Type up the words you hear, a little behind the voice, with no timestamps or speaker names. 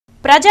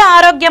ప్రజా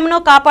ఆరోగ్యంను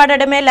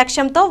కాపాడడమే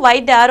లక్ష్యంతో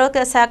వైద్య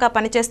ఆరోగ్య శాఖ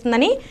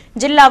పనిచేస్తుందని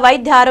జిల్లా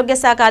వైద్య ఆరోగ్య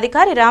శాఖ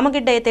అధికారి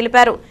రామగిడ్డయ్య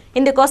తెలిపారు.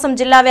 ఇందుకోసం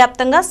జిల్లా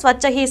వ్యాప్తంగా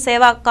స్వచ్ఛ హీ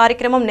సేవ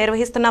కార్యక్రమం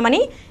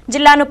నిర్వహిస్తున్నామని,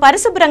 జిల్లాను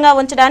పరిశుభ్రంగా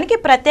ఉంచడానికి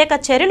ప్రత్యేక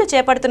చర్యలు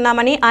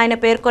చేపడుతున్నామని ఆయన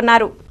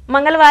పేర్కొన్నారు.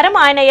 మంగళవారం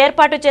ఆయన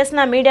ఏర్పాటు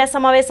చేసిన మీడియా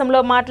సమావేశంలో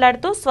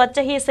మాట్లాడుతూ స్వచ్ఛ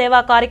హీ సేవ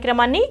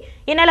కార్యక్రమాన్ని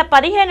ఈ నెల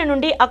 15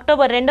 నుండి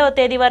అక్టోబర్ 2వ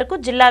తేదీ వరకు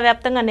జిల్లా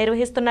వ్యాప్తంగా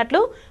నిర్వహిస్తున్నట్లు,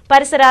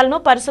 పరిసరాలను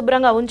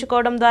పరిశుభ్రంగా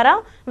ఉంచుకోవడం ద్వారా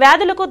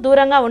వ్యాధులకు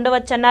దూరంగా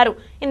ఉండవచ్చన్నారు.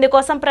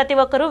 ఇందుకోసం ప్రతి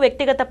ఒక్కరూ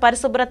వ్యక్తిగత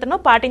పరిశుభ్రతను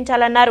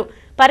పాటించాలన్నారు.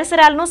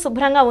 పరిసరాలను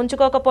శుభ్రంగా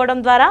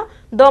ఉంచుకోకపోవడం ద్వారా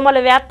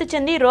దోమలు వ్యాప్తి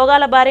చెంది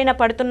రోగాల బారిన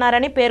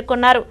పడుతున్నారని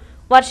పేర్కొన్నారు.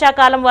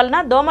 వర్షాకాలం వలన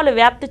దోమలు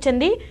వ్యాప్తి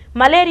చెంది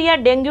మలేరియా,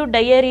 డెంగ్యూ,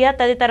 డయేరియా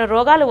తదితర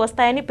రోగాలు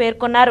వస్తాయని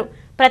పేర్కొన్నారు.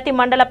 ప్రతి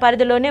మండల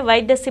పరిధిలోని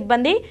వైద్య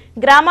సిబ్బంది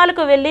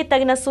గ్రామాలకు వెళ్లి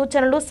తగిన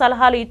సూచనలు,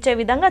 సలహాలు ఇచ్చే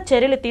విధంగా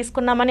చర్యలు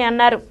తీసుకున్నామని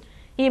అన్నారు.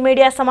 ఈ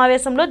మీడియా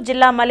సమావేశంలో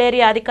జిల్లా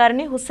మలేరియా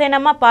అధికారిని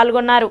హుస్సేనమ్మ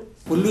పాల్గొన్నారు.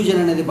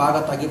 పొల్యూషన్ అనేది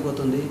బాగా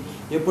తగ్గిపోతుంది.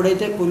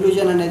 ఎప్పుడైతే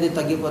పొల్యూషన్ అనేది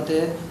తగ్గిపోతే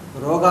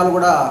రోగాలు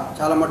కూడా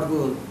చాలా మటుకు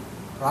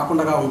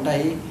రాకుండా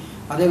ఉంటాయి.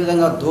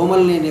 అదేవిధంగా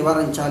దోమల్ని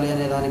నివారించాలి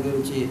అనే దాని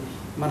గురించి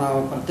మన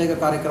ప్రత్యేక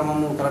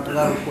కార్యక్రమము కలెక్టర్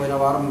గారు పోయిన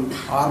వారం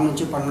 6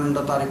 నుంచి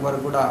 12వ తారీఖు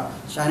వరకు కూడా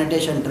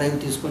శానిటేషన్ డ్రైవ్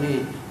తీసుకొని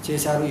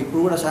చేశారు.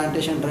 ఇప్పుడు కూడా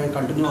శానిటేషన్ డ్రైవ్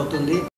కంటిన్యూ అవుతుంది.